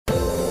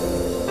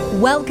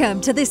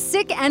Welcome to the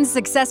Sick and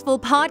Successful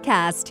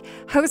podcast,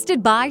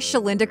 hosted by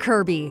Shalinda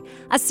Kirby,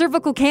 a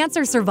cervical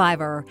cancer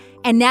survivor,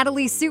 and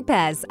Natalie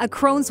Supez, a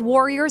Crohn's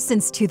warrior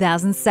since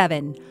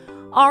 2007.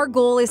 Our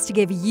goal is to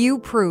give you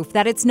proof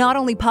that it's not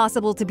only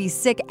possible to be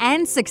sick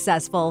and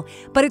successful,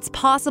 but it's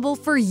possible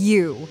for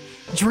you.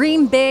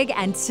 Dream big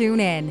and tune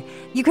in.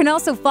 You can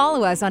also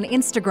follow us on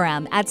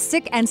Instagram at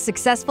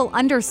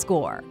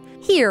sickandsuccessful_.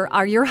 Here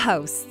are your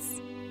hosts.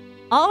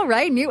 All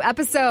right, new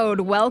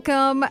episode.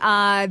 Welcome.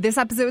 This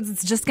episode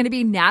is just going to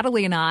be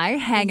Natalie and I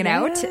hanging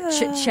out,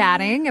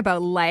 chit-chatting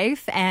about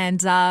life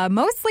and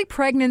mostly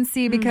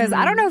pregnancy because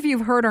I don't know if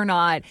you've heard or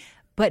not,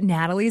 but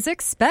Natalie's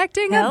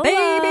expecting a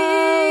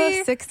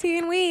baby.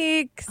 16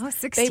 weeks. Oh,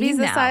 16 Baby's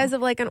now. the size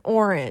of like an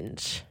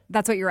orange.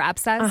 That's what your app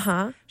says?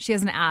 Uh-huh. She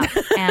has an app.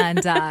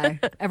 And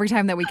every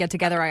time that we get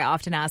together, I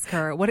often ask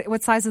her,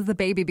 what size is the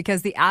baby?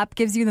 Because the app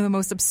gives you the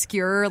most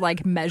obscure,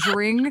 like,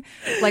 measuring.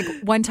 Like,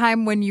 one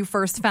time when you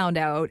first found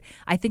out,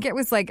 I think it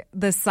was, like,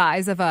 the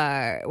size of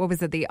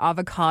the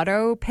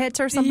avocado pit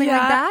or something like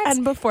that?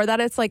 And before that,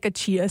 it's like a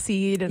chia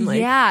seed. And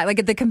like, yeah,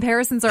 like, the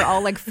comparisons are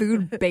all, like,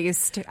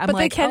 food-based. I'm but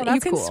like, you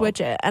can cool.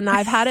 switch it. And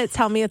I've had it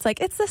tell me it's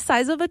the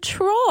size of a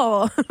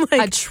troll.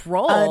 A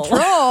troll? A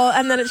troll.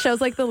 And then it shows,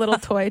 like, the little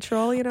toy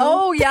troll, you know?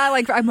 Oh, yeah.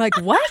 Like, I'm like,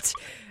 what?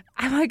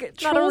 I'm like,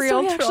 Not a real trolls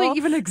don't troll. actually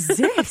even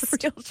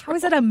exist. How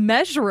is it a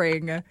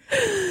measuring?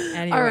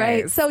 Anyways. All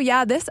right. So,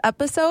 yeah, this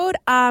episode,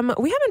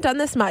 we haven't done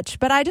this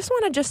much, but I just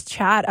want to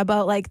chat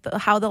about, like,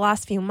 how the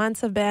last few months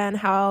have been,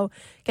 how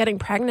getting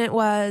pregnant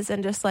was,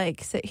 and just,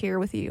 like, sit here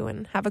with you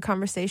and have a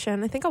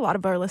conversation. I think a lot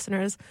of our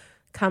listeners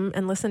come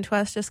and listen to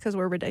us just because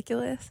we're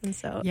ridiculous. And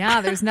so, yeah,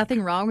 there's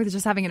nothing wrong with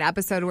just having an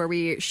episode where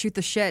we shoot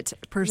the shit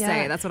per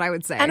se. That's what I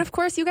would say. And of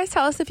course, you guys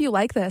tell us if you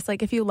like this.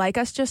 Like, if you like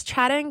us just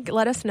chatting,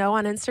 let us know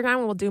on Instagram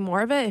and we'll do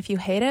more of it. If you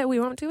hate it, we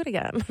won't do it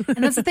again.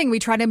 And that's the thing. We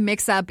try to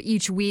mix up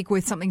each week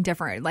with something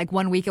different. Like,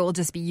 one week it will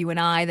just be you and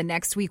I. The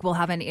next week we'll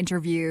have an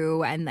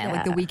interview. And then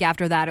like the week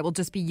after that, it will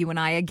just be you and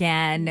I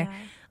again.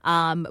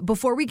 Yeah.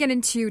 Before we get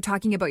into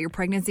talking about your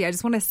pregnancy, I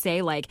just want to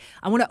say, like,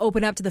 I want to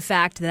open up to the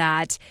fact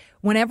that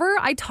whenever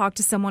I talk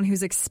to someone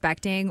who's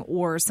expecting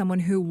or someone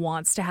who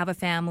wants to have a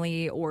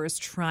family or is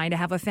trying to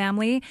have a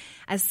family,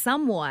 as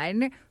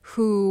someone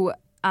who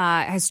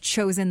has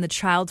chosen the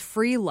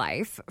child-free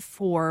life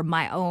for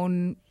my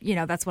own,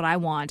 that's what I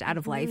want out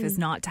of life is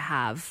not to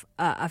have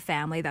a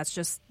family. That's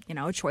just,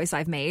 a choice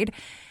I've made.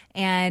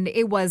 And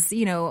it was,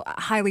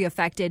 highly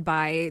affected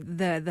by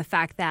the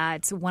fact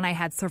that when I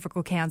had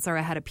cervical cancer,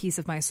 I had a piece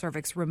of my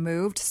cervix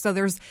removed. So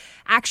there's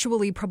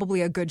actually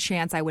probably a good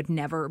chance I would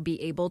never be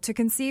able to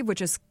conceive,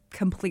 which is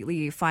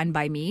completely fine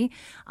by me.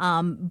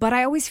 But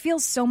I always feel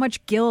so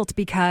much guilt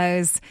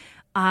because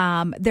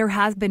there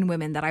has been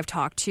women that I've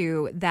talked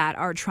to that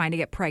are trying to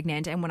get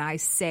pregnant. And when I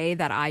say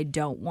that I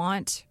don't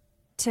want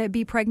to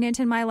be pregnant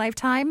in my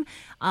lifetime,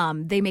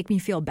 they make me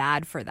feel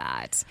bad for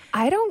that.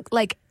 I don't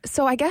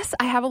so I guess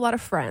I have a lot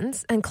of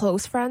friends and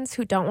close friends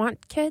who don't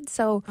want kids.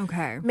 So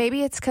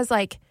maybe it's because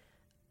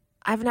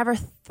I've never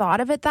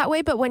thought of it that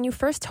way. But when you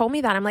first told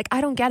me that, I'm like,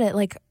 I don't get it.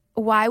 Like,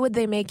 why would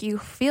they make you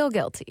feel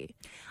guilty?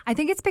 I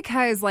think it's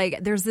because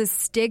there's this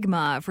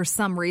stigma for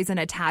some reason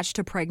attached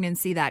to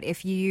pregnancy that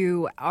if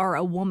you are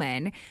a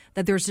woman,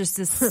 that there's just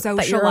this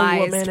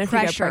socialized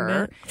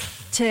pressure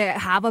to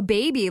have a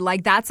baby.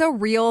 Like, that's a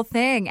real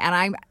thing.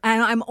 And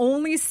I'm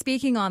only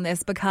speaking on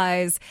this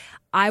because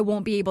I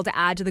won't be able to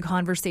add to the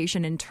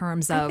conversation in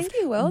terms of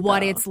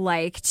what it's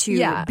like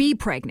to be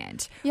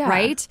pregnant,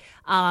 right?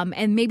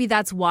 And maybe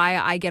that's why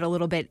I get a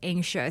little bit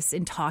anxious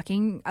in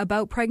talking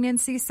about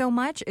pregnancy so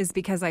much, is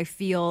because I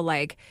feel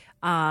like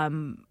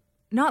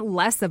not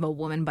less of a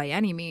woman by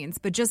any means,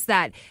 but just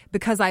that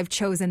because I've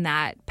chosen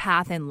that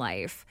path in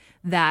life,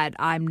 that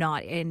I'm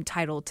not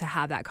entitled to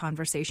have that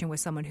conversation with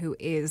someone who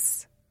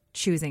is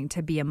choosing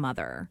to be a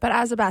mother. But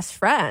as a best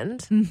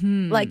friend,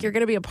 you're going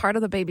to be a part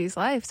of the baby's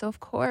life. So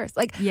of course,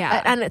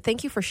 and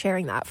thank you for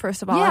sharing that,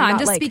 first of all. Yeah, I'm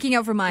just speaking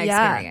out from my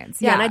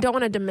experience. Yeah, and I don't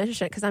want to diminish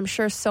it because I'm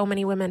sure so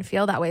many women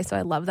feel that way. So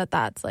I love that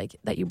that's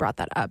that you brought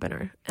that up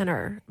and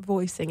are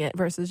voicing it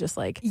versus just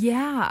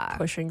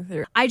pushing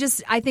through.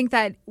 I think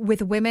that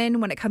with women,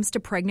 when it comes to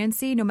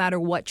pregnancy, no matter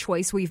what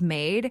choice we've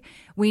made,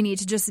 we need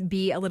to just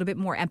be a little bit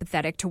more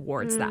empathetic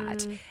towards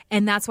that.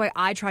 And that's why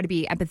I try to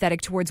be empathetic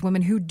towards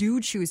women who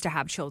do choose to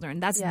have children.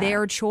 That's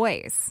their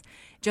choice.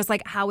 Just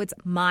like how it's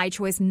my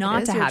choice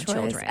not to have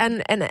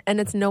children. And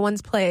it's no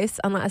one's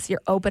place unless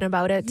you're open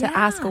about it to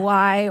ask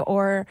why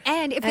or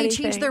And if they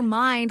change their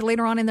mind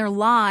later on in their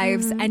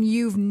lives and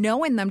you've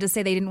known them to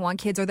say they didn't want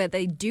kids or that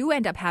they do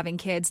end up having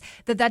kids,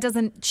 that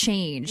doesn't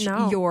change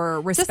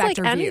your respect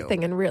or view. Just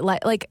anything in real life.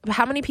 Like,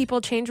 how many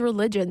people change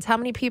religions? How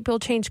many people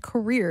change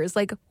careers?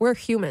 Like, we're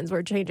humans.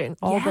 We're changing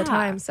all the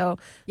time. So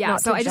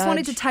so I just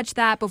wanted to touch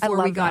that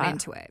before we got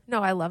into it.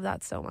 No, I love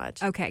that so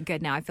much. Okay,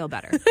 good. Now I feel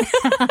better.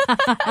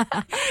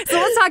 So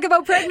let's talk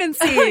about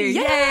pregnancy. Yes.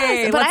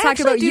 Yay. But Let's I talk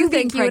about actually you do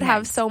think you would pregnant.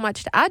 have so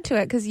much to add to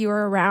it because you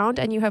were around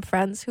and you have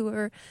friends who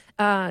are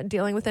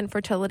dealing with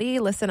infertility.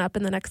 Listen up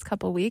in the next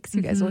couple of weeks.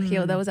 You guys will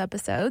hear those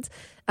episodes.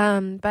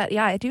 But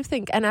yeah, I do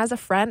think, and as a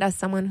friend, as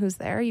someone who's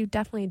there, you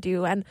definitely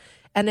do. And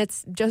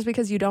it's just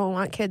because you don't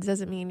want kids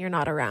doesn't mean you're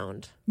not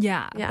around.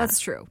 Yeah, that's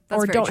true.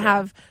 That's or very don't true.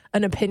 have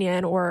an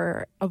opinion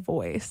or a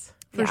voice.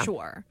 For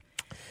sure.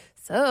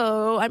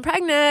 So I'm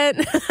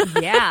pregnant.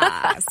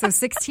 Yeah. So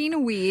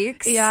 16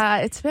 weeks. Yeah,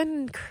 it's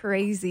been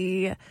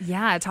crazy.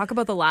 Yeah. Talk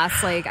about the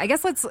last, I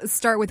guess let's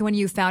start with when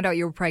you found out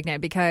you were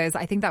pregnant, because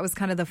I think that was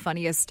kind of the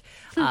funniest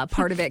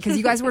part of it, because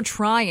you guys were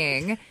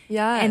trying.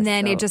 Yeah. And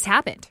then it just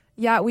happened.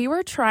 Yeah, we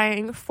were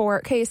trying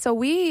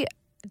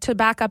to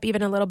back up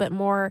even a little bit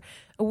more,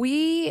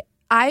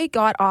 I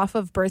got off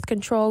of birth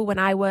control when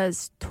I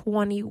was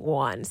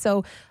 21.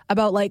 So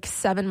about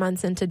 7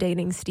 months into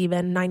dating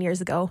Steven 9 years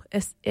ago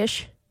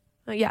ish.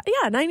 Yeah,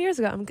 9 years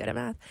ago. I'm good at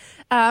math.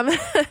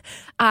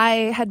 I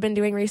had been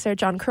doing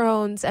research on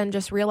Crohn's and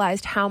just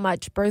realized how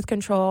much birth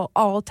control,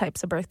 all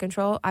types of birth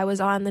control. I was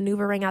on the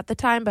NuvaRing at the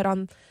time, but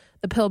on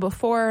the pill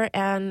before,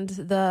 and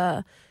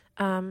the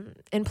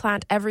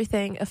implant,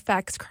 everything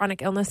affects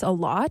chronic illness a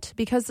lot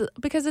because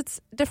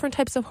it's different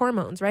types of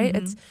hormones, right?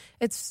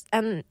 It's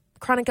and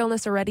chronic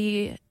illness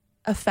already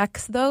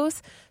affects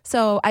those.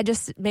 So I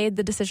just made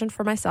the decision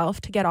for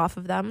myself to get off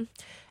of them.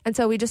 And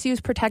so we just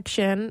use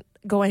protection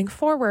going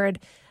forward.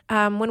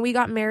 When we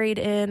got married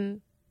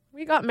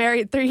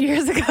 3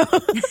 years ago.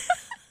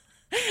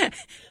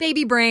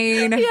 Baby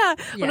brain. Yeah.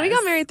 Yes. When we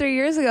got married 3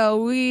 years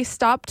ago, we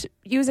stopped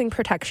using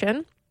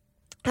protection.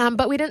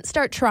 But we didn't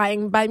start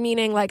trying, by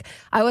meaning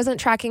I wasn't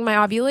tracking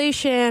my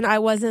ovulation. I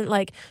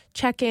wasn't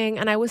checking,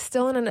 and I was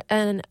still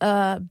in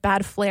a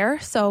bad flare.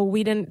 So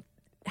we didn't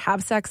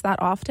have sex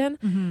that often.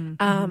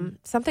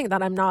 Something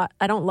that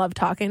I don't love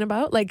talking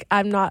about.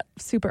 I'm not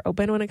super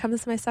open when it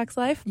comes to my sex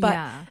life, but,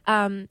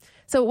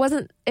 so it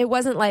wasn't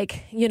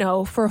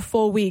for a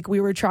full week we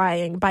were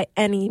trying by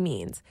any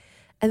means.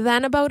 And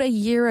then about a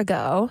year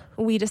ago,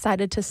 we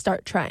decided to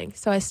start trying.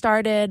 So I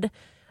started,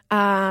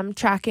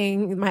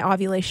 tracking my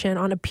ovulation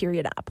on a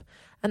period app,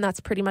 and that's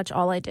pretty much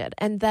all I did.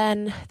 And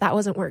then that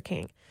wasn't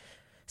working.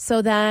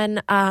 So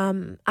then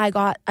I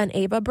got an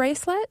Ava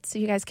bracelet. So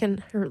you guys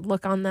can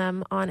look on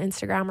them on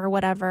Instagram or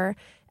whatever.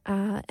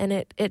 And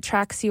it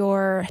tracks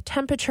your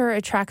temperature.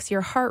 It tracks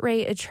your heart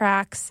rate. It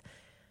tracks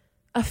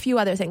a few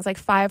other things,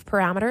 5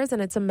 parameters.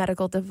 And it's a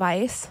medical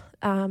device.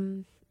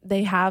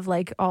 They have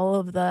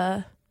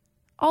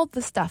all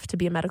the stuff to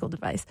be a medical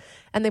device.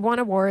 And they won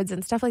awards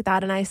and stuff like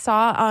that. And I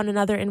saw on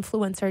another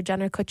influencer,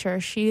 Jenna Kutcher,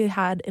 she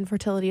had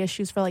infertility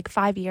issues for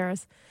 5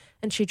 years.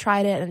 And she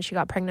tried it and she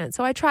got pregnant.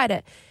 So I tried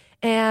it.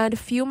 And a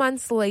few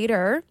months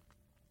later,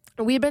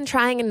 we've been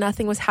trying and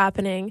nothing was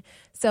happening.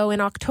 So in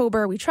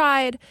October, we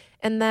tried.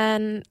 And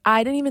then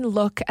I didn't even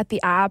look at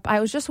the app. I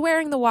was just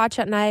wearing the watch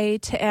at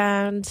night.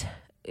 And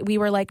we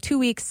were 2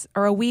 weeks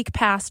or a week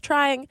past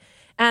trying.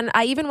 And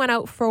I even went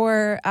out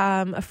for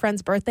a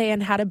friend's birthday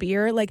and had a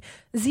beer.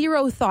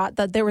 Zero thought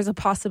that there was a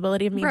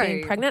possibility of me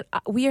being pregnant.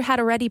 We had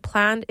already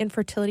planned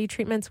infertility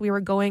treatments. We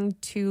were going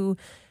to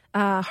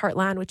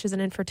Heartland, which is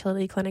an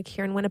infertility clinic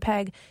here in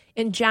Winnipeg.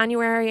 In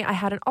January, I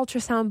had an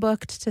ultrasound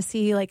booked to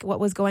see what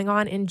was going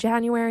on in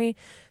January.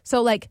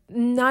 So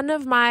none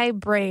of my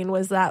brain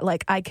was that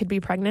I could be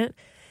pregnant.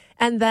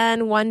 And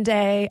then one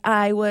day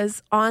I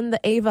was on the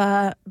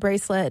Ava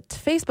bracelet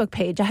Facebook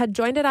page. I had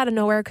joined it out of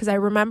nowhere because I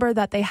remember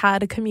that they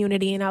had a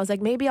community, and I was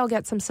like, maybe I'll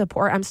get some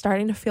support. I'm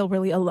starting to feel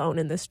really alone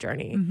in this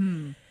journey.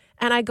 And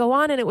I go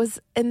on, and it was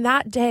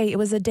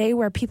a day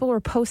where people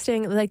were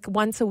posting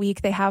once a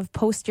week. They have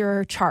post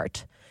your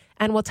chart,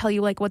 and we'll tell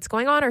you what's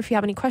going on, or if you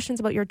have any questions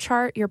about your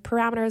chart, your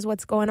parameters,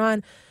 what's going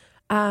on.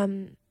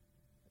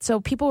 So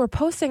people were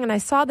posting, and I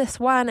saw this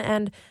one,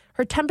 and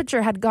her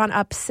temperature had gone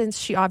up since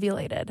she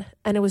ovulated,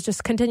 and it was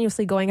just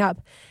continuously going up.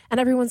 And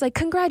everyone's like,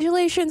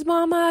 congratulations,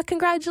 mama,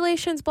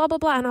 congratulations, blah, blah,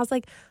 blah. And I was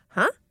like,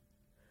 huh?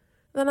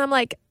 Then I'm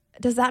like,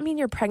 does that mean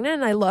you're pregnant?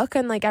 And I look,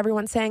 and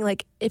everyone's saying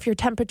if your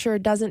temperature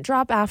doesn't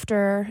drop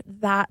after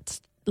that,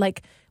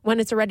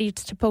 when it's already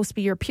supposed to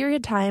be your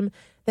period time,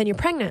 then you're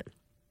pregnant.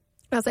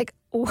 I was like,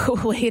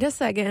 wait a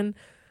second.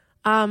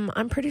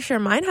 I'm pretty sure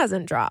mine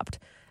hasn't dropped.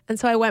 And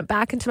so I went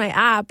back into my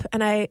app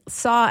and I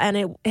saw, and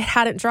it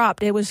hadn't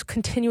dropped. It was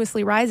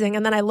continuously rising.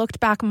 And then I looked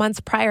back months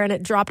prior, and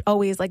it dropped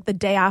always the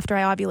day after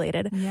I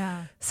ovulated.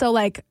 Yeah. So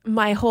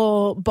my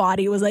whole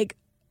body was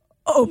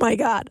oh my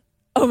God.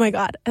 Oh my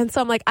God. And so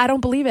I'm like, I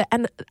don't believe it.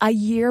 And a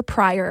year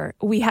prior,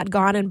 we had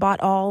gone and bought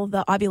all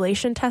the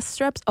ovulation test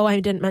strips. Oh, I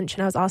didn't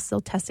mention I was also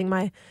testing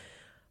my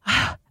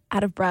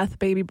out of breath,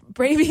 baby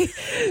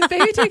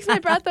takes my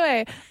breath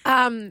away.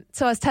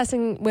 So I was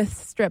testing with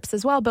strips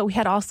as well, but we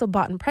had also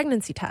bought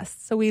pregnancy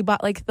tests. So we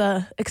bought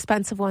the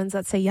expensive ones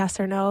that say yes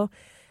or no.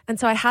 And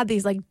so I had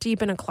these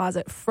deep in a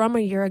closet from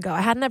a year ago.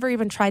 I had never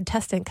even tried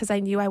testing because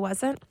I knew I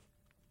wasn't.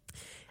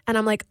 And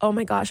I'm like, oh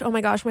my gosh,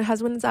 my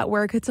husband's at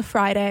work. It's a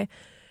Friday.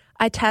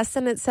 I test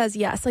and it says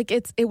yes. Like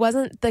it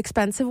wasn't the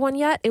expensive one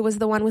yet. It was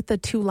the one with the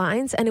 2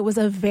 lines, and it was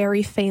a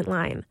very faint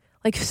line,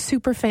 like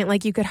super faint,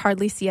 like you could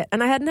hardly see it.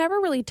 And I had never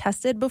really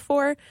tested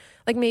before,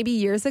 like maybe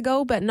years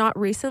ago, but not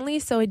recently.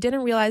 So I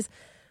didn't realize,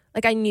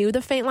 like I knew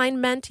the faint line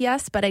meant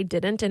yes, but I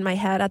didn't in my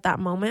head at that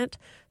moment.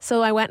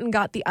 So I went and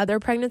got the other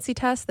pregnancy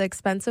test, the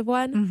expensive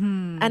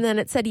one. And then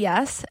it said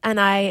yes. And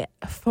I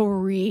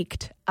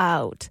freaked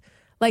out.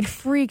 Like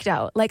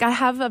I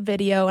have a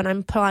video and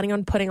I'm planning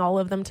on putting all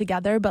of them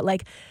together, but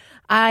like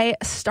I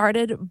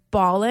started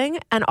bawling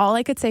and all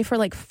I could say for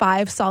like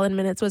 5 solid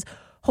minutes was,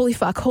 holy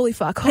fuck, holy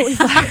fuck, holy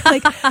fuck.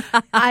 Like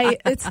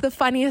it's the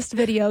funniest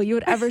video you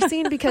would ever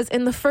seen, because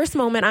in the first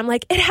moment I'm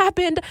like, it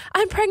happened.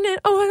 I'm pregnant.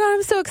 Oh my God,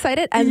 I'm so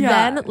excited. And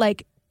then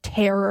like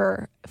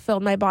terror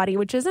filled my body,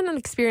 which isn't an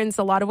experience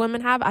a lot of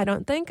women have, I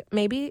don't think.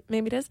 Maybe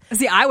it is.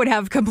 See, I would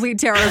have complete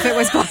terror if it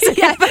was possible.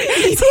 Yeah,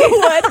 you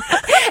would.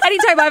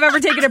 Anytime I've ever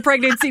taken a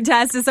pregnancy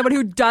test as someone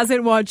who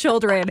doesn't want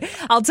children,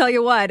 I'll tell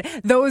you what,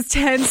 those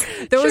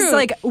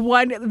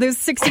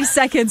 60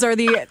 seconds are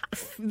the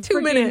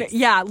 2 minutes.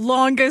 Yeah,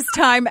 longest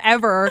time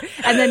ever.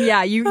 And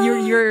then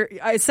you're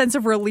a sense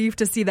of relief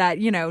to see that,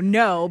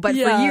 no. But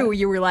for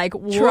you were like,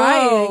 whoa.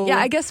 Trying. Yeah,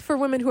 I guess for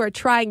women who are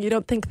trying, you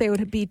don't think they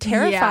would be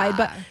terrified.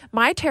 But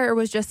my terror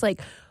was just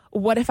like,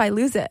 what if I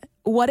lose it?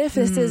 What if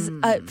this is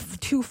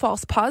 2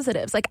 false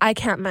positives? Like, I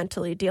can't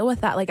mentally deal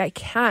with that. Like, I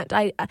can't.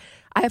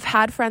 I've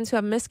had friends who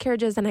have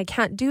miscarriages and I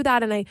can't do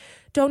that. And I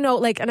don't know,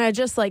 like, and I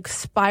just like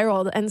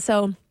spiraled. And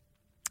so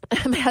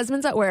my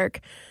husband's at work.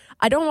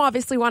 I don't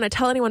obviously want to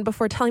tell anyone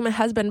before telling my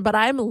husband, but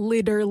I'm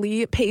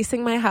literally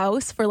pacing my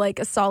house for like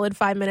a solid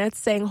 5 minutes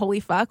saying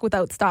holy fuck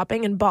without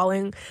stopping and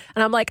bawling.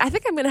 And I'm like, I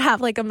think I'm going to have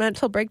like a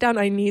mental breakdown.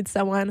 I need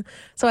someone.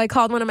 So I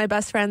called one of my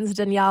best friends,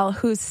 Danielle,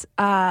 who's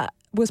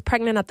was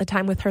pregnant at the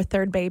time with her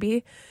 3rd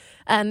baby.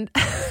 And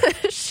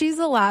she's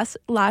a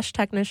lash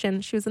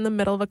technician. She was in the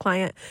middle of a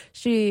client.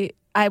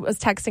 I was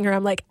texting her.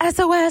 I'm like,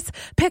 SOS,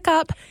 pick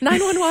up,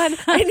 911,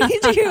 I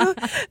need you.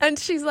 And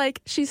she's like,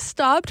 she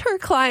stopped her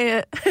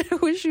client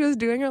when she was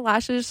doing her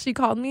lashes. She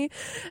called me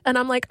and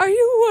I'm like, are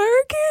you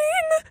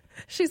working?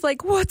 She's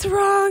like, what's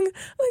wrong?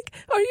 Like,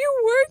 are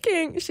you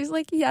working? She's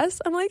like, yes.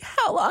 I'm like,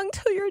 how long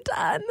till you're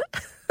done?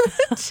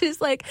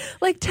 She's like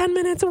 10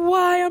 minutes.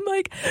 Why? I'm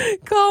like,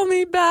 call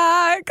me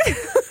back.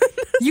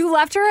 You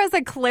left her as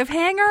a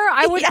cliffhanger?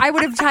 I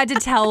would have had to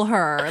tell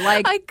her.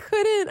 Like, I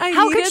couldn't.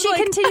 How could she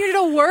continue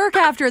to work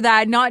after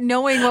that, not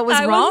knowing what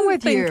was wrong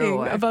with you? I wasn't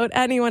thinking about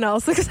anyone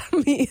else except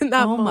me in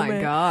that moment. Oh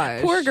my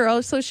gosh. Poor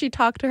girl. So she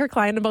talked to her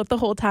client about the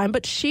whole time,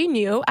 but she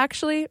knew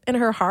actually in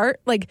her heart,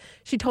 like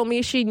she told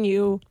me she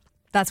knew.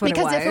 That's what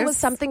because it was. if it was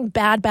something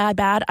bad, I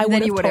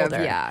would have told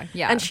her.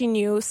 Yeah. And she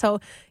knew. So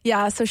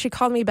she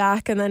called me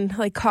back and then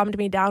like calmed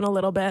me down a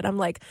little bit. I'm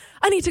like,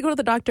 I need to go to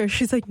the doctor.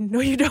 She's like,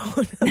 no, you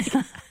don't. Like,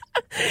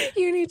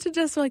 you need to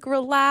just like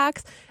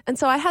relax. And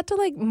so I had to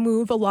like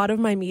move a lot of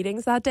my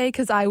meetings that day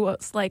because I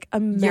was like a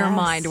mess. Your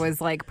mind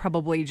was like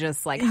probably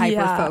just like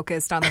hyper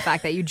focused on the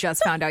fact that you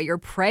just found out you're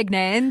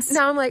pregnant.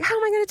 Now I'm like, how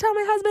am I going to tell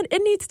my husband?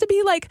 It needs to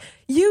be like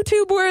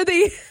YouTube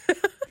worthy.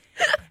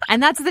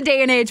 And that's the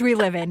day and age we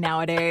live in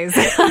nowadays.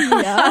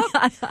 Yep.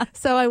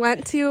 So I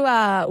went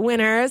to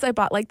Winners. I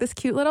bought like this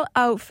cute little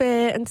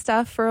outfit and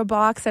stuff for a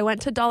box. I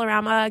went to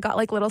Dollarama. I got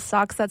like little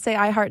socks that say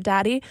I Heart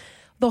Daddy.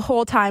 The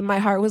whole time my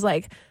heart was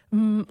like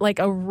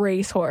a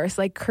racehorse,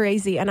 like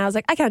crazy. And I was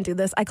like, I can't do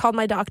this. I called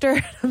my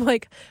doctor. I'm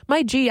like,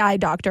 my GI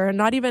doctor,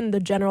 not even the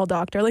general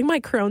doctor, like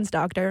my Crohn's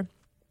doctor.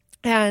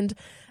 And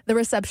the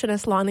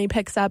receptionist, Lonnie,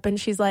 picks up and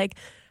she's like,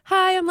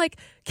 hi. I'm like,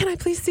 can I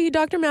please see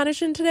Dr.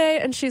 Manishin today?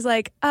 And she's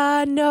like,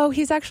 no,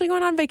 he's actually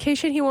going on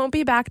vacation. He won't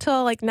be back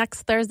till like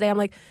next Thursday. I'm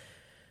like,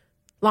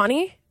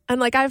 Lonnie? And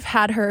like, I've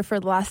had her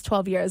for the last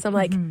 12 years. I'm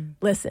like,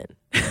 listen,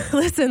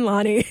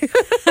 Lonnie,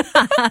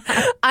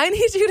 I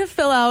need you to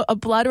fill out a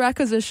blood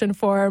requisition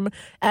form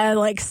and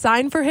like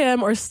sign for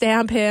him or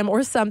stamp him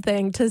or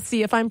something to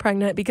see if I'm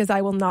pregnant because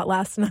I will not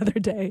last another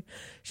day.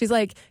 She's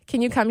like,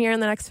 can you come here in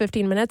the next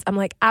 15 minutes? I'm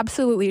like,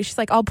 absolutely. She's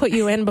like, I'll put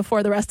you in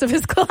before the rest of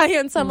his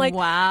clients. I'm like,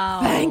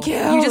 wow. Thank you.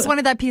 You just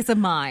wanted that peace of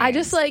mind. I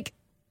just like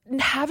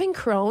having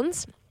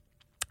Crohn's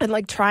and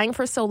like trying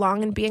for so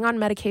long and being on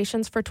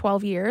medications for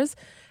 12 years.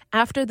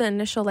 After the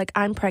initial, like,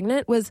 I'm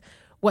pregnant was,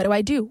 what do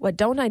I do? What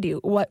don't I do?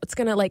 What's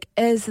going to, like,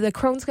 is the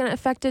Crohn's going to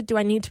affect it? Do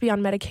I need to be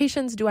on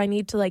medications? Do I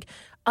need to, like,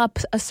 up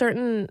a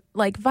certain,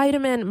 like,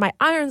 vitamin? My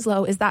iron's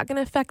low. Is that going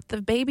to affect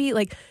the baby?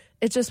 Like,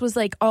 it just was,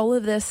 like, all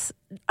of this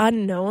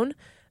unknown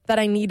that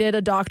I needed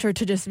a doctor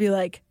to just be,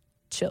 like,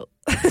 chill.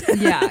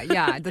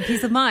 Yeah, the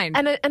peace of mind.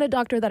 And a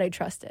doctor that I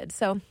trusted.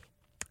 So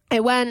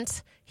I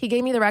went, he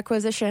gave me the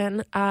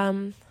requisition.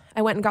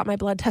 I went and got my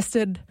blood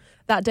tested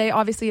that day.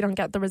 Obviously, you don't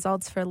get the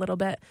results for a little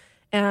bit.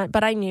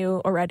 But I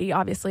knew already,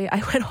 obviously. I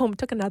went home,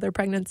 took another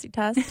pregnancy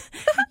test.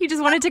 You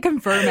just wanted to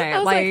confirm it. I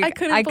was like, I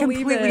couldn't believe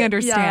completely it.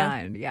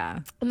 understand. Yeah.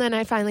 And then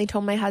I finally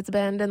told my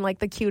husband in like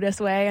the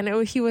cutest way,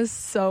 and he was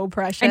so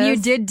precious. And you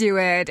did do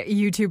it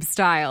YouTube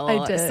style.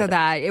 I did. So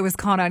that it was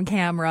caught on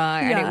camera,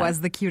 and it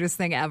was the cutest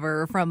thing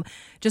ever from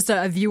just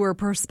a viewer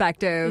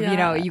perspective. Yeah. You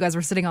know, you guys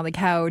were sitting on the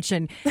couch,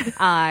 and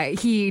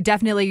he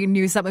definitely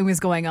knew something was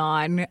going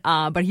on,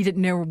 but he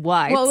didn't know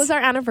what. Well, it was our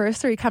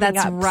anniversary coming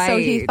That's up. right. So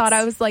he thought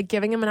I was like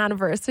giving him an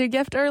anniversary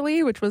gift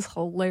early, which was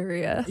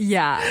hilarious.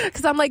 Yeah.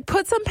 Because I'm like,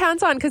 put some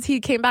pants on, because he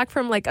came back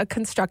from like a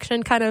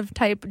construction kind of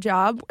type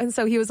job. And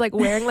so he was like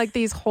wearing like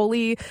these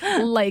holy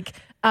like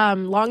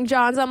long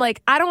johns. I'm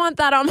like, I don't want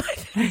that on my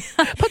face.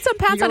 Put some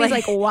pants on. He's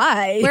like,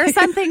 why? Wear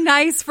something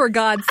nice for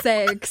God's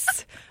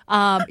sakes.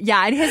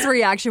 And his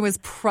reaction was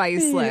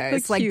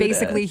priceless. Like,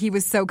 basically, he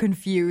was so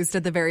confused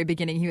at the very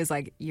beginning. He was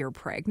like, "You're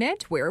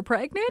pregnant? We're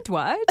pregnant?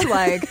 What?"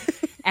 Like,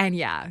 and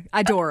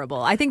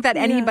adorable. I think that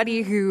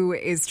anybody who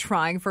is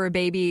trying for a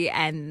baby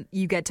and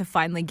you get to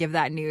finally give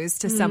that news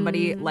to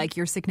somebody like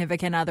your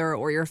significant other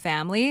or your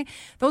family,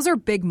 those are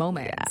big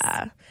moments.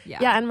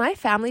 Yeah, and my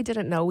family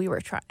didn't know we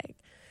were trying.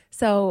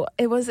 So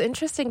it was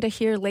interesting to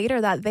hear later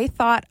that they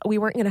thought we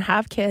weren't going to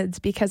have kids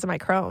because of my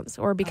Crohn's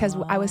or because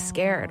I was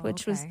scared,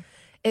 which was...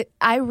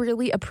 I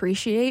really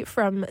appreciate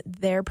from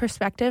their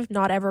perspective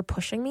not ever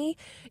pushing me.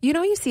 You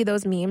know, you see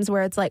those memes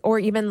where it's like, or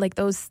even like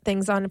those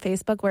things on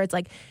Facebook where it's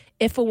like,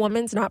 if a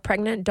woman's not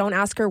pregnant, don't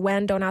ask her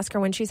when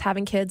she's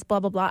having kids,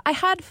 blah, blah, blah. I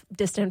had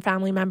distant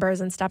family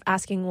members and stuff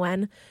asking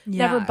when.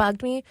 Never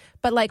bugged me.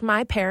 But like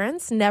my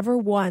parents never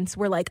once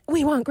were like,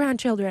 we want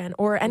grandchildren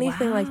or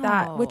anything like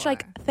that, which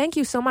like, thank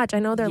you so much. I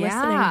know they're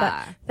listening,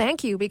 but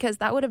thank you, because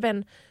that would have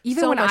been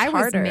even so when much I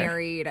harder. was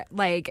married,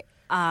 like,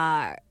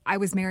 I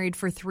was married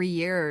for 3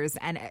 years,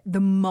 and the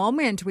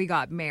moment we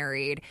got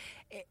married,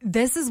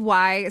 this is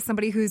why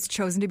somebody who's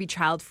chosen to be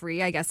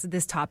child-free, I guess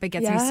this topic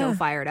gets me so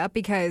fired up,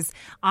 because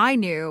I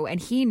knew and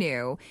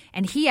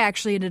he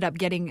actually ended up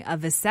getting a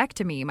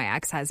vasectomy, my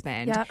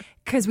ex-husband,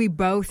 because we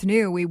both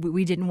knew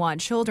we didn't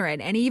want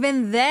children. And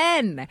even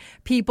then,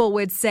 people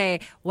would say,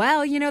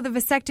 well, you know, the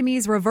vasectomy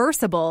is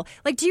reversible.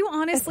 Like, do you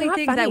honestly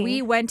think that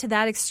we went to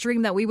that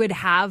extreme, that we would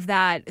have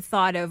that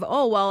thought of,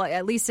 oh, well,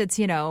 at least it's,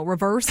 you know,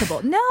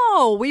 reversible?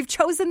 No, we've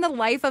chosen the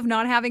life of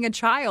not having a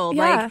child.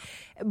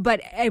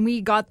 And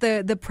we got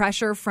the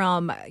pressure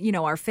from, you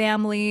know, our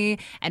family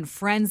and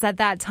friends at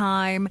that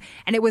time.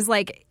 And it was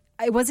like,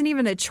 it wasn't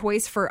even a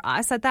choice for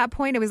us at that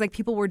point. It was like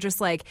people were just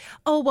like,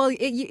 oh, well,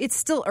 it's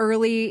still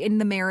early in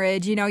the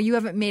marriage. You know, you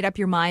haven't made up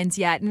your minds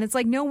yet. And it's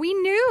like, no, we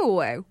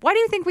knew. Why do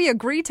you think we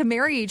agreed to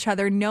marry each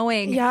other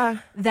knowing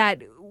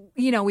that,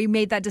 you know, we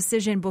made that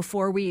decision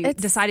before we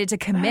decided to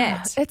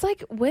commit? It's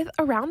like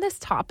around this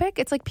topic,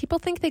 it's like people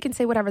think they can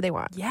say whatever they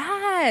want.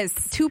 Yes.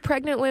 Two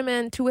pregnant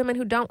women, two women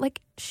who don't, like,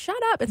 shut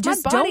up. It's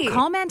just my body. Don't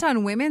comment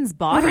on women's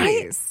bodies.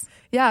 Right?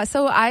 Yeah,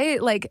 so I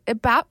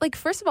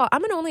first of all,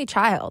 I'm an only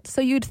child, so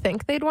you'd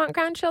think they'd want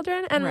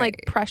grandchildren and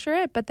like pressure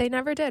it, but they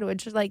never did,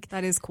 which is like,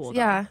 that is cool.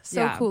 Yeah,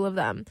 cool of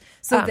them.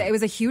 So it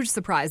was a huge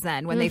surprise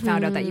then when they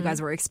found out that you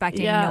guys were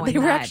expecting. Yeah, they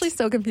were actually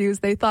so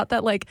confused. They thought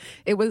that like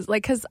it was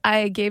like, because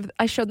I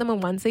showed them a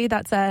onesie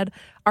that said,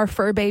 our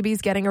fur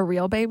baby's getting a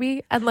real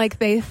baby, and like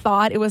they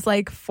thought it was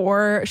like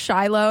for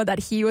Shiloh that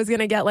he was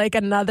gonna get like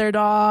another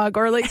dog,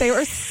 or like they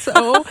were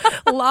so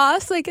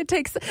lost. Like it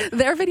takes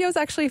their video is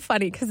actually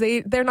funny because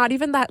they're not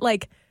even that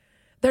like,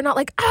 they're not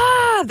like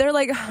they're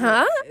like,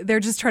 huh? They're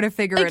just trying to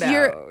figure it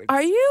out.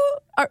 Are you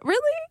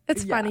really?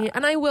 It's funny,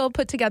 and I will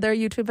put together a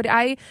YouTube video.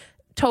 I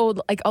told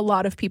like a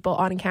lot of people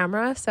on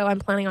camera, so I'm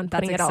planning on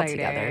putting it all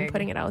together and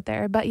putting it out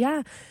there. But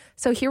yeah,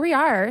 so here we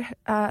are,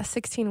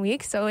 16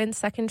 weeks. So in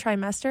second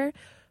trimester.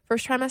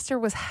 First trimester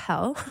was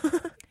hell.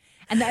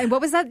 And what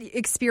was that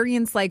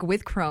experience like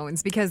with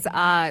Crohn's? Because,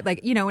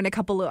 like, you know, in a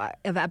couple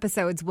of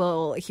episodes,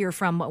 we'll hear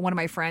from one of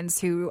my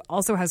friends who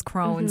also has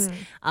Crohn's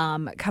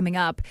coming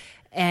up.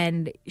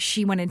 And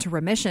she went into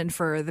remission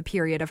for the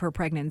period of her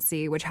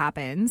pregnancy, which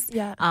happens.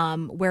 Yeah.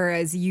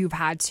 Whereas you've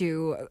had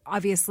to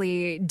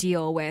obviously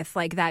deal with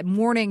like that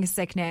morning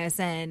sickness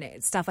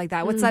and stuff like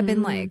that. What's that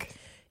been like?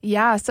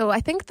 Yeah, so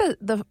I think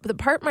the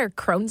part where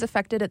Crohn's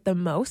affected it the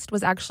most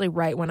was actually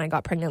right when I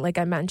got pregnant, like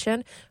I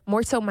mentioned,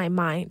 more so my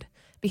mind,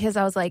 because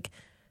I was like,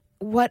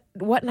 what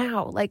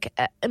now? Like,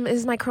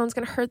 is my Crohn's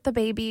going to hurt the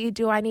baby?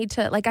 Do I need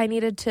to, like, I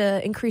needed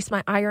to increase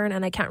my iron,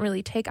 and I can't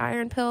really take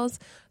iron pills.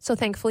 So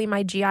thankfully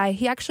my GI,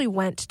 he actually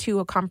went to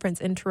a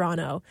conference in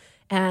Toronto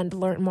and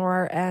learned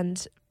more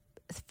and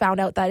found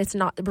out that it's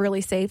not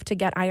really safe to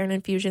get iron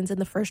infusions in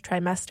the first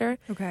trimester.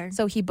 Okay.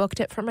 So he booked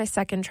it for my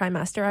second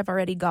trimester. I've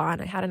already gone.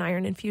 I had an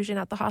iron infusion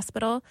at the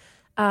hospital.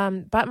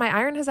 But my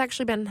iron has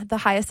actually been the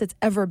highest it's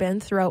ever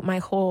been throughout my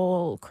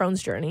whole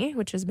Crohn's journey,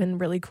 which has been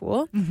really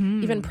cool,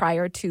 even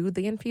prior to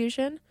the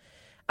infusion.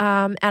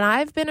 And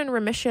I've been in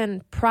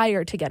remission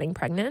prior to getting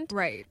pregnant.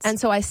 Right. And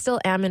so I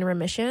still am in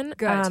remission.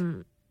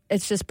 Good.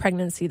 it's just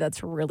pregnancy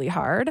that's really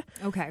hard.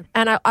 Okay.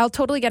 And I'll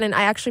totally get in.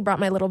 I actually brought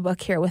my little book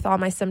here with all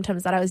my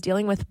symptoms that I was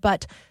dealing with.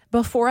 But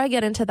before I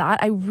get into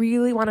that, I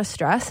really want to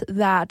stress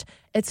that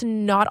it's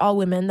not all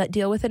women that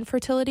deal with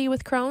infertility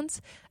with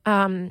Crohn's.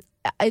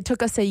 It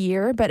took us a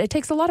year, but it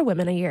takes a lot of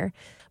women a year.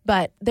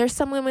 But there's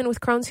some women with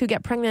Crohn's who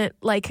get pregnant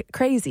like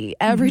crazy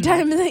every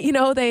time that, you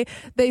know, they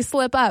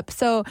slip up.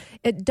 So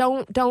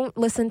don't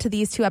listen to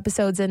these 2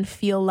 episodes and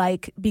feel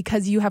like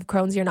because you have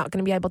Crohn's, you're not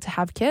going to be able to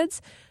have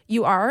kids.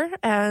 You are.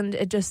 And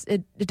it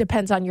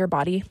depends on your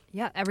body.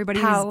 Yeah.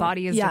 Everybody's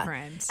body is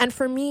different. And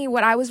for me,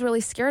 what I was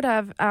really scared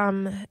of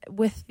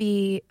with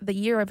the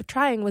year of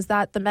trying was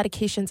that the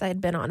medications I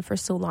had been on for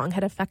so long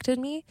had affected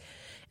me.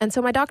 And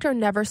so my doctor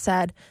never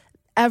said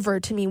ever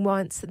to me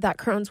once that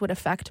Crohn's would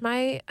affect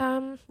my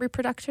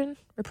reproduction.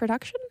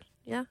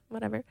 Yeah,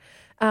 whatever.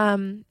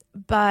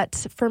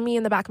 But for me,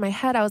 in the back of my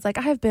head, I was like,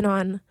 I've been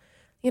on,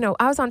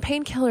 I was on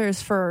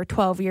painkillers for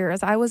 12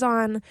 years. I was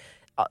on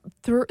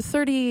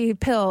 30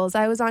 pills.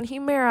 I was on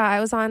Humira. I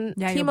was on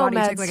chemo your body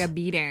meds. took like a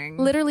beating.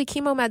 Literally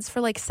chemo meds for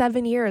like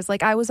 7 years.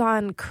 Like I was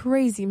on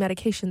crazy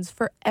medications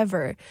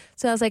forever.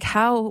 So I was like,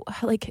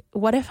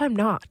 what if I'm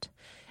not?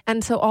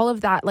 And so all of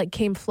that like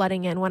came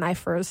flooding in when I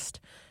first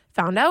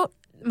found out.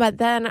 But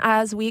then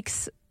as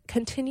weeks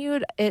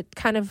continued, it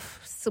kind of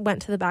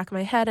went to the back of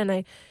my head and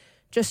I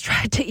just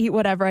tried to eat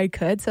whatever I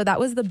could. So that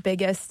was the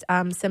biggest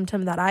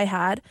symptom that I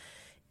had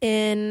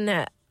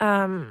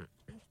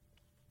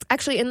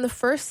actually in the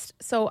first,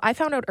 so I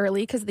found out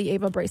early because of the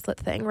Ava bracelet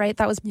thing, right?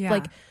 That was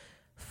like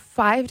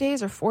 5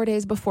 days or 4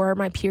 days before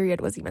my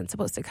period was even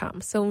supposed to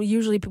come. So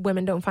usually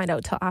women don't find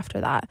out till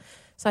after that.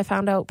 So I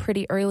found out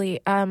pretty early.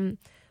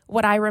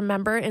 What I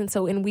remember, and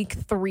so in week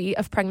 3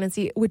 of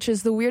pregnancy, which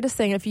is the weirdest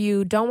thing, if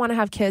you don't want to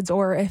have kids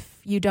or if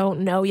you don't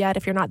know yet,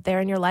 if you're not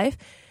there in your life,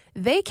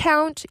 they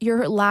count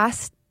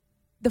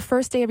the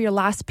first day of your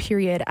last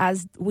period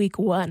as week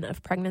 1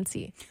 of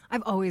pregnancy.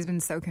 I've always been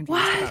so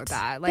confused about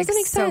that. Like, doesn't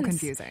make so sense.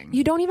 Confusing.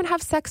 You don't even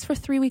have sex for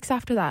 3 weeks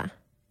after that.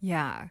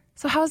 Yeah.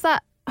 So how's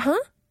that? Huh?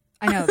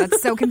 I know.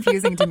 That's so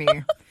confusing to me.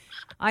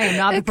 I am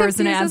not the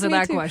person to answer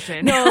that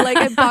question. No, like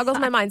it boggles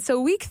my mind. So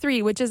week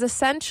 3, which is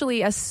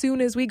essentially as soon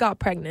as we got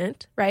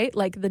pregnant, right?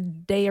 Like the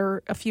day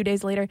or a few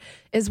days later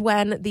is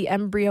when the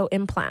embryo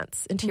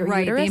implants into your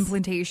uterus. Right, the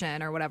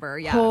implantation or whatever.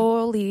 Yeah.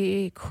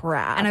 Holy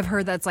crap. And I've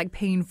heard that's like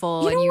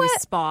painful and you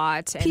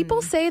spot. And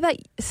people say that,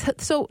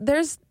 so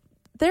there's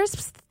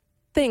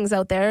things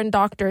out there and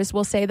doctors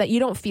will say that you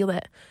don't feel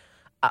it.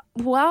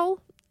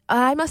 Well,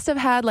 I must have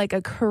had like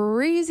a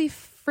crazy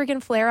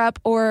freaking flare up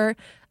or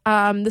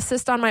the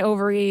cyst on my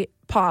ovary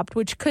popped,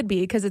 which could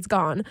be because it's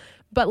gone.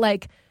 But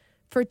like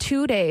for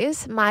 2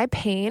 days, my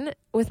pain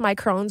with my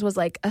Crohn's was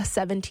like a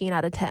 17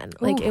 out of 10.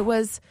 Like it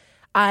was,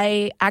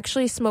 I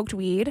actually smoked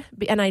weed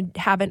and I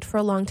haven't for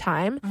a long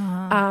time.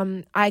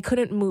 I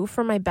couldn't move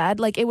from my bed.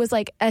 Like it was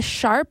like a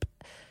sharp,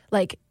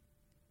 like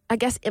I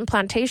guess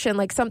implantation,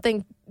 like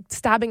something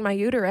stabbing my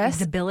uterus.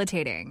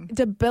 Debilitating.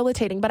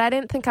 But I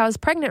didn't think I was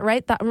pregnant,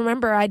 right?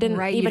 Remember, I didn't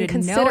even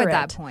consider know it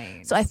at that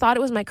point. So I thought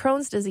it was my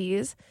Crohn's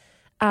disease.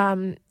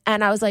 And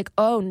I was like,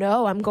 oh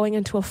no, I'm going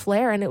into a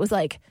flare. And it was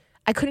like,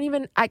 I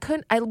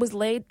was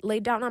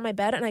laid down on my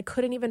bed and I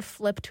couldn't even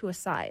flip to a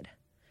side.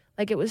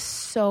 Like it was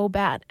so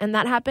bad. And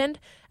that happened.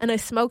 And I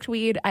smoked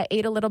weed. I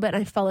ate a little bit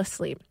and I fell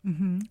asleep.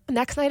 Mm-hmm.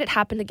 Next night it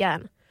happened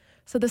again.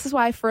 So this is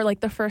why for like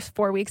the first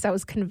 4 weeks, I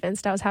was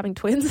convinced I was having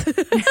twins.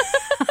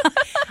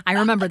 I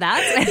remember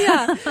that.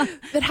 Yeah,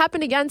 that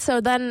happened again. So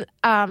then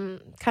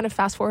kind of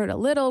fast forward a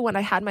little, when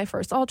I had my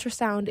first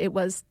ultrasound, it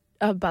was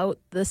about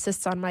the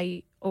cysts on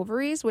my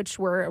ovaries, which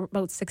were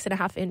about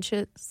 6.5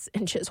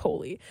 inches,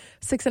 holy,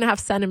 6.5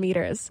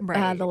 centimeters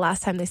the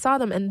last time they saw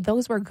them. And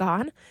those were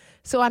gone.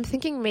 So I'm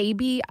thinking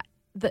maybe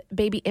the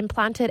baby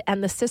implanted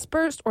and the cyst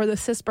burst, or the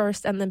cyst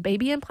burst and the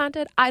baby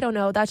implanted. I don't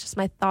know. That's just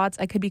my thoughts.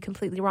 I could be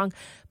completely wrong.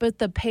 But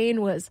the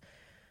pain was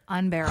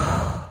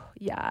unbearable.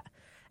 Yeah.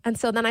 And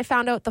so then I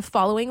found out the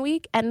following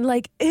week, and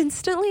like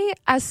instantly,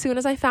 as soon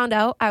as I found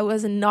out, I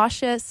was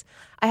nauseous.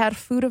 I had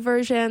food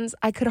aversions.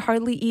 I could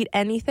hardly eat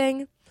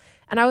anything.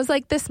 And I was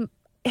like this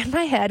in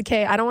my head,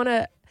 okay, I don't want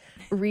to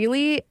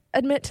really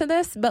admit to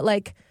this, but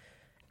like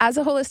as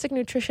a holistic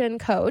nutrition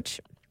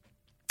coach,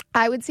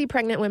 I would see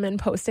pregnant women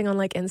posting on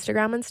like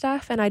Instagram and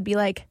stuff. And I'd be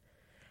like,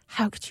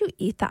 how could you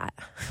eat that?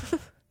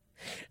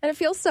 And it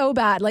feels so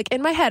bad. Like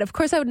in my head, of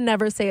course I would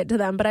never say it to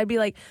them, but I'd be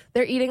like,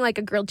 they're eating like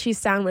a grilled cheese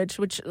sandwich,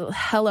 which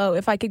hello,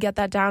 if I could get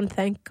that down,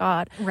 thank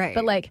God. Right.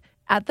 But like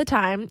at the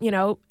time,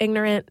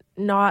 ignorant,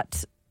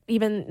 not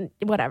even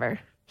whatever,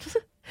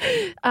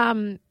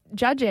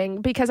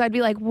 judging, because I'd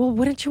be like, well,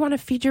 wouldn't you want to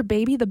feed your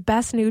baby the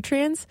best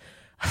nutrients?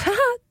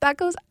 That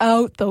goes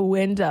out the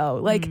window.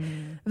 Like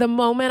the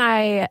moment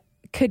I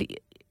could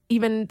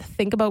even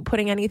think about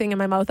putting anything in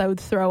my mouth, I would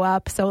throw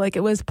up. So like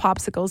it was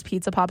popsicles,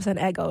 pizza pops, and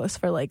Eggos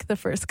for like the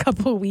first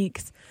couple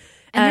weeks.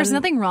 And there's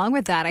nothing wrong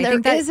with that. I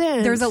think that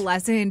isn't. There's a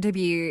lesson to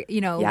be,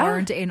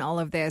 learned in all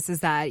of this is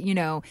that,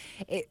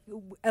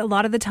 a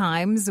lot of the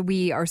times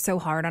we are so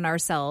hard on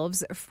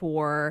ourselves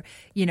for,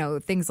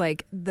 things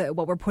like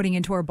what we're putting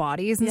into our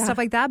bodies and stuff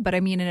like that. But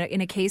I mean,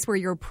 in a case where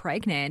you're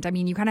pregnant, I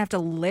mean, you kind of have to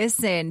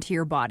listen to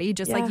your body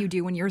just like you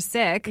do when you're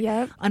sick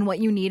on what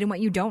you need and what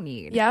you don't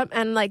need. Yep.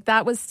 And like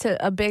that was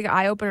a big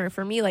eye opener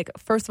for me. Like,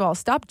 first of all,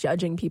 stop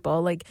judging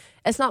people. Like,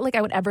 it's not like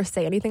I would ever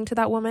say anything to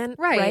that woman.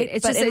 Right.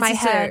 It's but just in my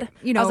head,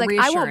 I was like,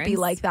 I won't be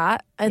like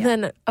that. And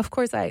then, of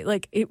course,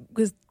 it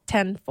was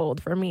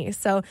tenfold for me.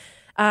 So,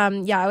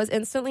 I was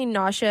instantly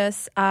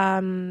nauseous.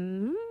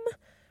 But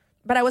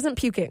I wasn't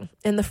puking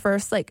in the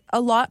first,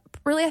 a lot.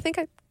 Really, I think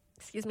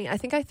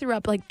I threw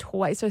up like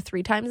twice or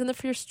 3 times in the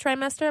first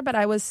trimester, but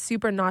I was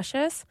super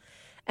nauseous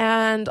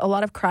and a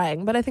lot of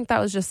crying. But I think that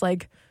was just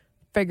like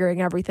figuring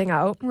everything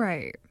out.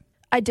 Right.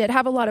 I did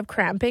have a lot of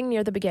cramping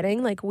near the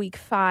beginning, like week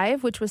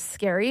 5, which was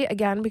scary,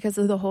 again, because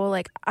of the whole,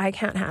 I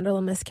can't handle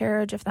a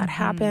miscarriage if that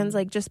happens,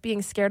 just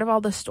being scared of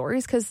all the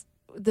stories, because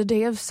the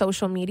day of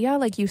social media,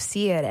 you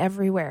see it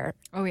everywhere.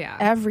 Oh, yeah.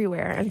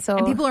 Everywhere. And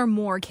people are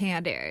more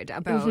candid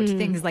about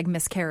things like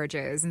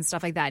miscarriages and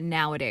stuff like that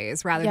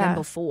nowadays rather than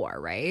before,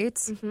 right?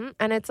 Mm-hmm.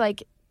 And it's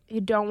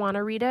you don't want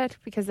to read it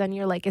because then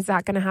you're like, is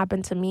that going to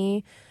happen to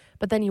me?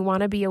 But then you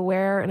want to be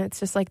aware, and it's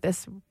just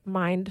this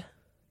mind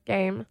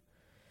game.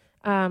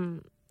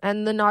 And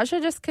the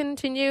nausea just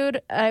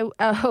continued.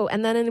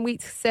 And then in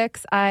week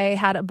 6, I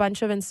had a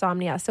bunch of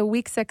insomnia. So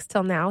week 6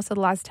 till now, so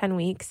the last 10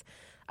 weeks,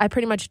 I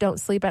pretty much don't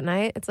sleep at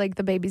night. It's like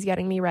the baby's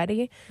getting me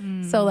ready.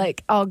 So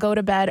I'll go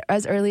to bed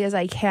as early as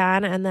I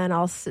can, and then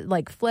I'll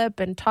flip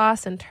and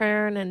toss and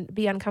turn and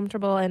be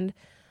uncomfortable. And,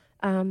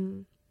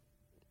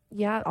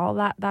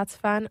 all that's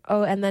fun.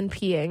 Oh, and then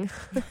peeing.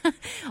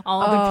 All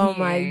the peeing. Oh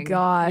my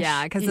gosh.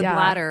 Yeah, because the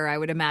bladder, I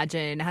would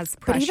imagine, has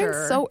pressure. But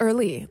even so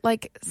early,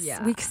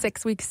 week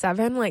 6, week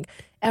 7,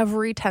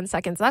 every 10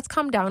 seconds. That's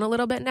calmed down a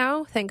little bit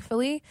now,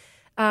 thankfully.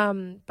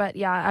 But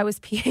yeah, I was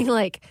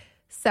peeing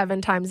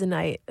 7 times a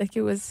night.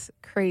 It was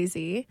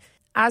crazy.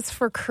 As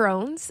for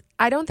Crohn's,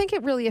 I don't think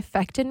it really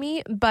affected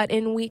me, but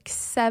in week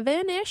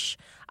 7-ish,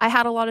 I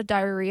had a lot of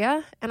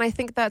diarrhea. And I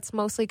think that's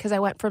mostly because I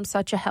went from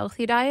such a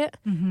healthy diet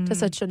to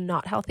such a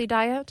not healthy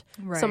diet.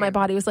 Right. So my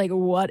body was like,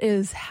 what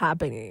is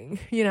happening?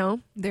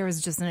 There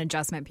was just an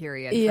adjustment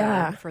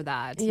period for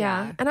that.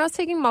 Yeah. And I was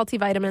taking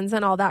multivitamins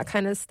and all that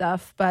kind of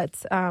stuff, but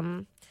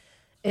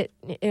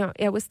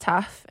it was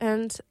tough.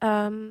 And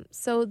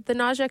so the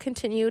nausea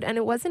continued, and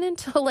it wasn't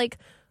until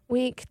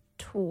week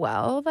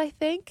 12, I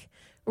think.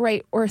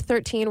 Right, or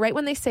 13, right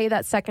when they say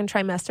that second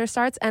trimester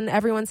starts, and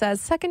everyone says,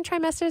 second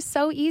trimester is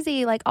so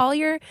easy. All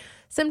your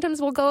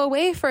symptoms will go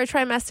away for a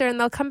trimester and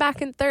they'll come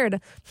back in third.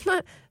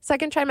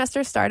 Second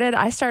trimester started,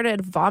 I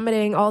started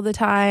vomiting all the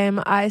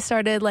time. I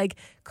started,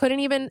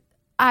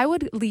 I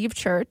would leave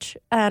church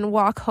and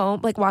walk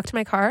home, walk to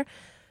my car,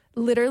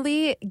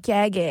 literally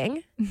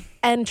gagging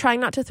and trying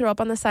not to throw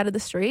up on the side of the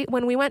street.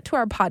 When we went to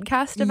our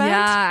podcast event.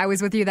 Yeah, I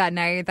was with you that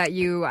night that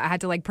you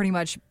had to, pretty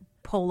much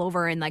pull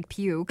over and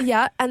puke.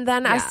 Yeah. And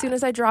then as soon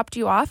as I dropped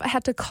you off, I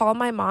had to call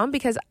my mom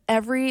because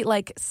every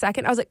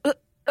second I was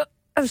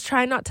I was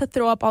trying not to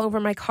throw up all over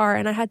my car,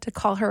 and I had to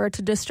call her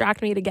to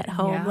distract me to get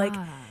home.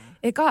 Yeah.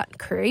 It got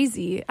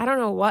crazy. I don't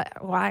know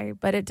why,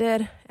 but it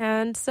did.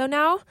 And so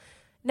now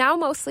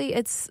mostly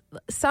it's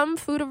some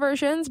food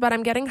aversions, but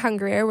I'm getting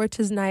hungrier, which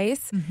is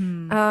nice.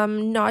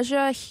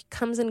 Nausea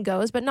comes and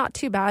goes, but not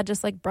too bad.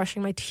 Just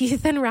brushing my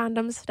teeth and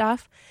random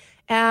stuff.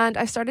 And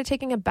I started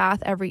taking a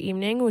bath every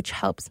evening, which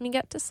helps me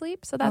get to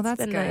sleep. So that's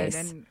been good. Nice.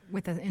 And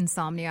with the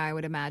insomnia, I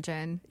would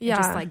imagine, it Yeah.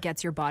 just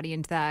gets your body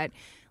into that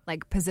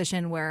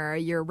position where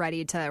you're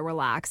ready to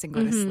relax and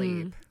go to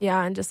sleep.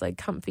 Yeah, and just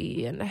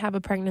comfy, and I have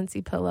a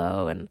pregnancy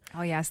pillow. And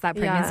oh yes, that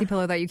pregnancy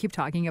pillow that you keep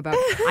talking about.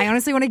 I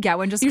honestly want to get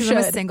one just because I'm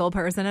a single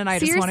person and I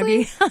just want to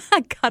be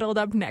cuddled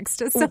up next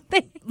to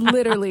something.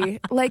 Literally.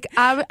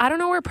 I don't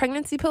know where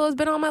pregnancy pillows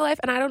been all my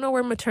life, and I don't know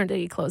where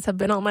maternity clothes have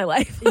been all my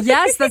life.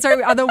 Yes, that's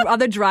right. On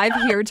the drive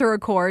here to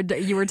record,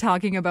 you were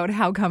talking about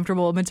how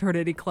comfortable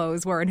maternity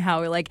clothes were and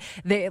how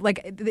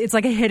it's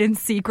a hidden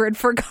secret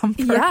for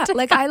comfort. Yeah,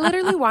 I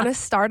literally want to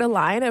start a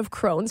line of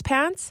Crohn's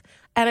pants,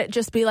 and it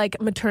just be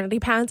maternity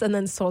pants and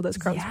then sold as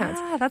Crohn's pants.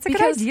 Yeah, that's a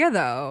good idea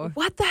though.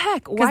 What the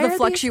heck? Because the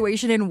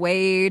fluctuation in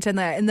weight and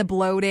the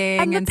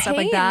bloating and stuff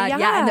like that.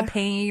 Yeah, and the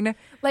pain.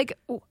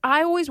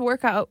 I always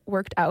worked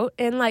out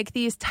in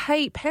these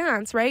tight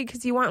pants, right?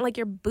 Because you want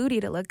your booty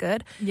to look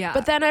good. Yeah.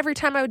 But then every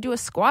time I would do a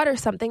squat or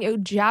something, it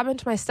would jab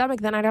into my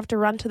stomach. Then I'd have to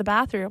run to the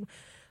bathroom.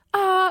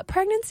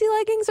 Pregnancy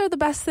leggings are the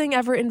best thing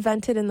ever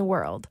invented in the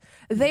world.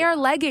 They are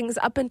leggings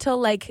up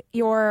until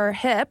your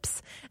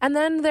hips, and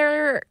then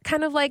they're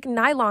kind of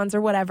nylons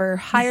or whatever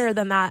higher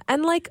than that.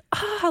 And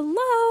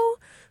hello.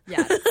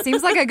 Yeah,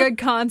 seems like a good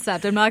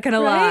concept. I'm not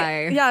gonna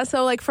lie. Yeah,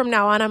 so from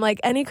now on, I'm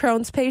any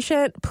Crohn's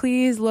patient,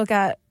 please look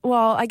at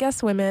well, I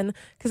guess women,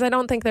 because I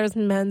don't think there's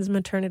men's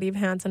maternity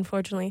pants,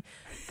 unfortunately.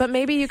 But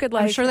maybe you could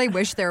like... I'm sure they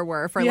wish there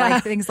were for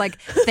like things like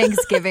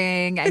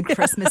Thanksgiving and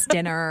Christmas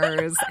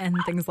dinners and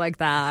things like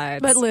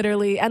that. But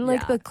literally, and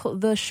like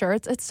the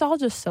shirts, it's all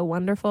just so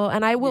wonderful.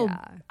 And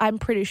I'm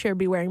pretty sure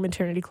be wearing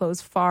maternity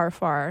clothes far,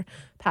 far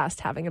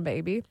past having a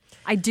baby.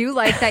 I do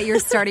like that you're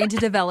starting to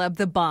develop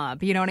the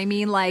bump. You know what I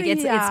mean? Like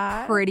it's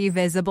pretty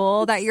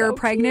visible that you're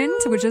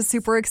pregnant, which is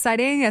super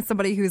exciting as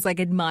somebody who's like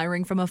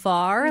admiring from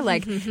afar.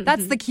 Like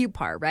that's the cute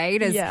part,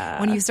 right? Is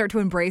when you start to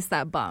embrace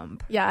that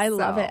bump. Yeah, I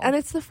love it. And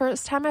it's the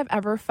first time I've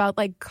ever felt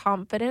like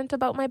confident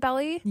about my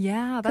belly.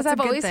 Yeah, that's a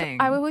good thing.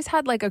 I've always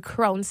had like a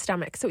Crohn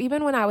stomach. So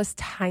even when I was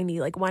tiny,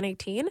 like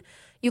 118,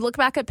 you look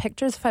back at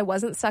pictures, if I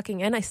wasn't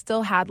sucking in, I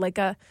still had like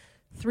a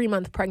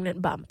 3-month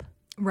pregnant bump.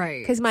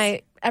 Right. Because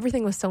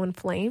everything was so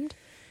inflamed.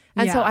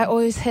 And so I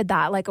always hid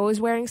that, like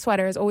always wearing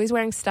sweaters, always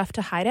wearing stuff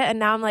to hide it. And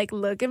now I'm like,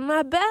 look at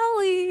my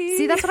belly.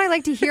 See, that's what I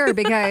like to hear,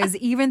 because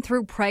even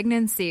through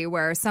pregnancy,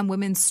 where some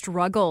women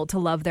struggle to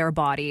love their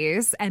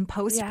bodies, and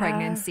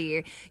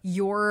post-pregnancy,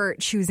 you're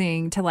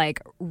choosing to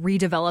like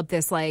redevelop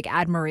this like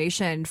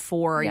admiration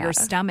for your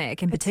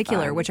stomach in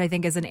particular, which I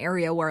think is an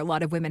area where a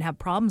lot of women have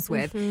problems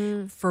with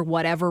for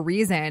whatever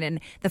reason.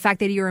 And the fact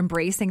that you're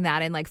embracing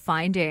that and like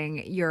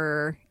finding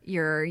your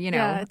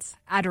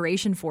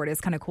adoration for it is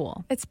kind of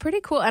cool. It's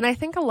pretty cool. And I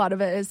think a lot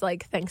of it is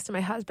like thanks to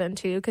my husband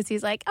too, because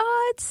he's like,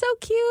 oh, it's so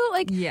cute.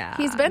 Like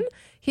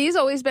he's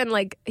always been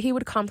like, he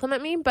would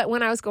compliment me, but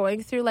when I was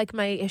going through like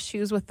my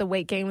issues with the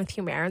weight gain with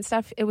Humira and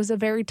stuff, it was a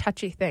very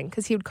touchy thing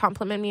because he would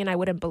compliment me and I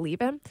wouldn't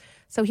believe him.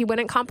 So he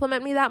wouldn't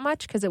compliment me that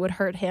much because it would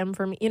hurt him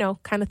for me,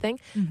 kind of thing.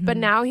 But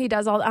now he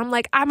does I'm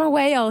like, I'm a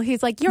whale.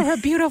 He's like, you're a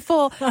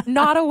beautiful,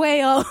 not a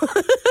whale.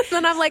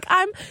 And I'm like,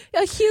 I'm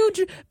a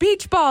huge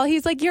beach ball.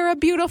 He's like, you're a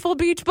beautiful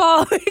beach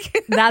ball.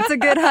 That's a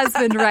good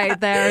husband right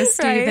there,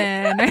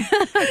 Stephen.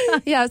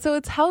 Right? Yeah, so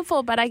it's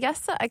helpful. But I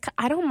guess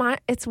I don't mind.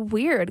 It's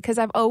weird because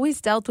I've always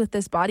dealt with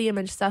this body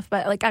image stuff.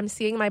 But like I'm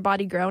seeing my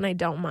body grow and I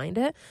don't mind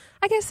it.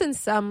 I guess in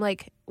some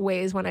like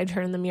ways when I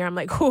turn in the mirror, I'm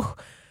like, whew.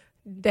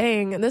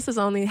 Dang, and this is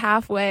only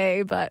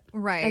halfway, but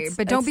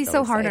but don't be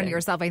so hard on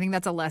yourself. I think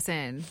that's a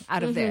lesson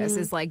out of this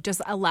is like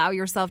just allow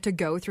yourself to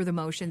go through the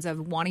motions of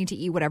wanting to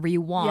eat whatever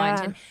you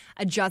want and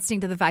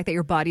adjusting to the fact that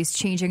your body's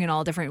changing in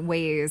all different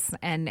ways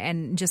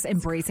and just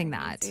embracing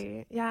that.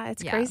 Yeah,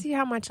 it's crazy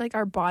how much like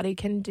our body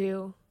can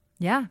do.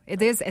 Yeah,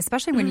 it is,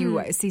 especially when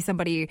you see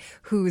somebody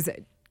who's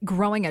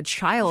growing a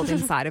child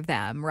inside of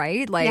them,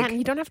 right? Like, and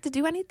you don't have to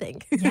do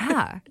anything.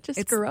 Yeah.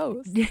 It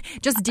grows.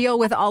 Just deal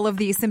with all of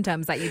these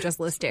symptoms that you just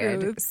listed.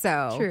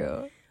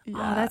 True. Yeah.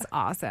 Oh, that's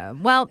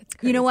awesome. Well,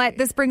 you know what?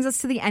 This brings us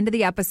to the end of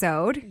the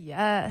episode.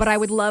 Yes. But I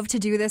would love to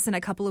do this in a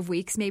couple of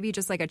weeks, maybe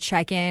just like a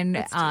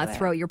check-in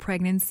throughout your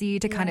pregnancy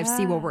to kind of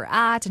see where we're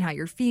at and how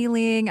you're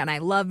feeling. And I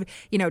love,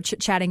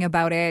 chatting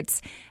about it.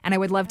 And I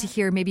would love to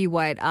hear maybe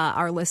what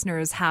our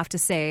listeners have to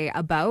say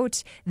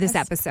about this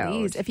episode.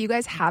 Please. If you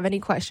guys have any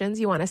questions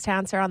you want us to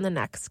answer on the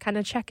next kind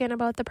of check-in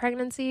about the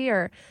pregnancy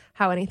or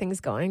how anything's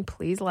going,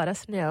 please let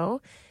us know.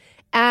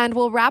 And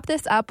we'll wrap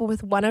this up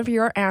with one of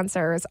your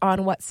answers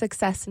on what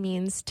success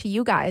means to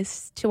you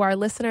guys, to our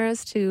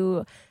listeners,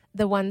 to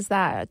the ones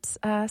that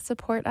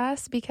support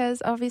us,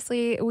 because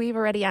obviously we've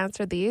already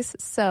answered these.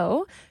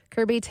 So,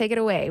 Kirby, take it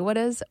away. What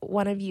does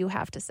one of you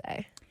have to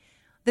say?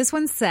 This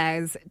one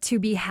says, to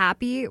be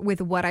happy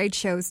with what I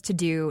chose to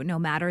do, no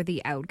matter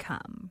the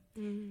outcome.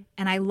 And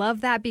I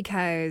love that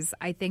because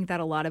I think that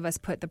a lot of us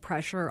put the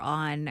pressure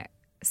on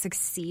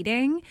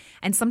succeeding,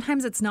 and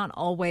sometimes it's not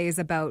always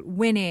about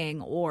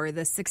winning or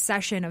the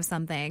succession of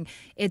something.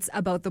 It's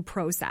about the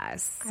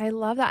process. I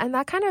love that. And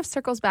that kind of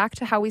circles back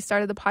to how we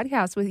started the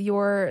podcast with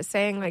your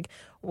saying, like,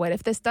 what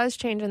if this does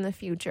change in the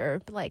future?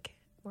 Like,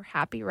 we're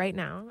happy right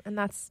now, and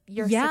that's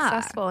you're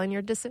successful in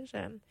your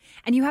decision.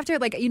 And you have to,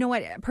 like, you know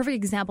what? Perfect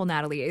example,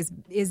 Natalie, is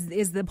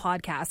the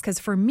podcast. Because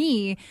for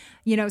me,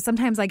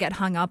 sometimes I get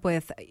hung up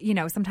with,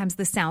 sometimes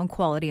the sound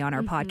quality on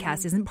our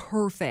podcast isn't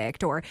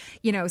perfect, or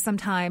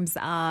sometimes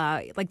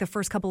like the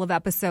first couple of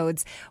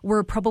episodes,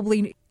 we're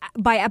probably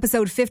by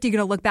episode 50 going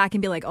to look back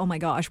and be like, oh my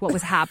gosh, what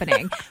was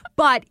happening?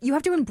 But you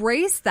have to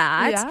embrace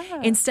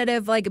that instead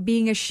of like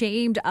being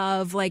ashamed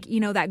of like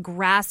that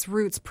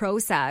grassroots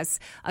process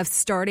of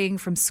starting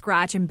from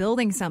scratch and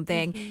building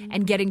something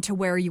and getting to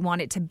where you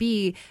want it to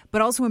be,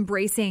 but also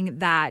embracing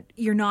that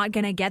you're not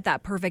going to get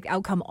that perfect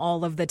outcome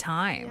all of the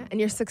time. Yeah, and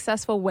you're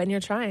successful when you're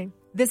trying.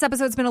 This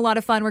episode's been a lot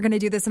of fun. We're going to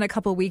do this in a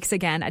couple of weeks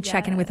again, a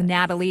check-in with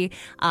Natalie.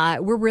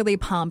 We're really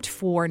pumped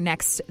for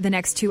the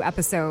next 2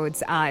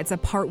 episodes. It's a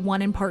part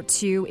 1 and part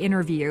 2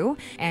 interview,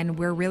 and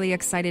we're really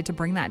excited to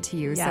bring that to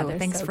you. Yeah, so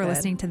thanks for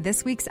listening to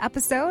this week's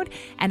episode.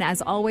 And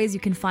as always, you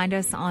can find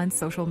us on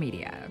social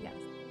media. Yes.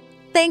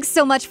 Thanks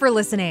so much for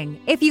listening.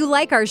 If you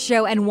like our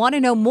show and want to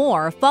know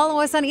more,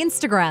 follow us on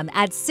Instagram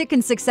at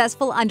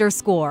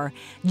sickandsuccessful_.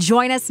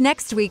 Join us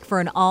next week for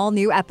an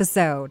all-new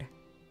episode.